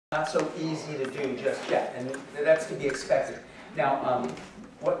Not so easy to do just yet, and that's to be expected. Now,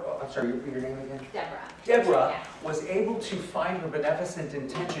 I'm sorry, your name again? Deborah. Deborah Yeah. was able to find her beneficent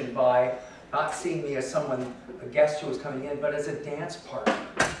intention by not seeing me as someone, a guest who was coming in, but as a dance partner,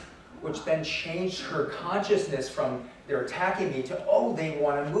 which then changed her consciousness from they're attacking me to, oh, they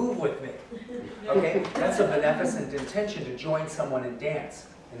want to move with me. Okay, that's a beneficent intention to join someone in dance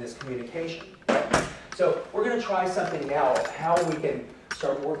in this communication. Right? So we're going to try something now of how we can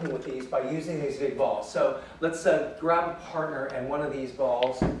start working with these by using these big balls. So let's grab a partner and one of these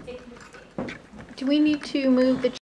balls. Do we need to move the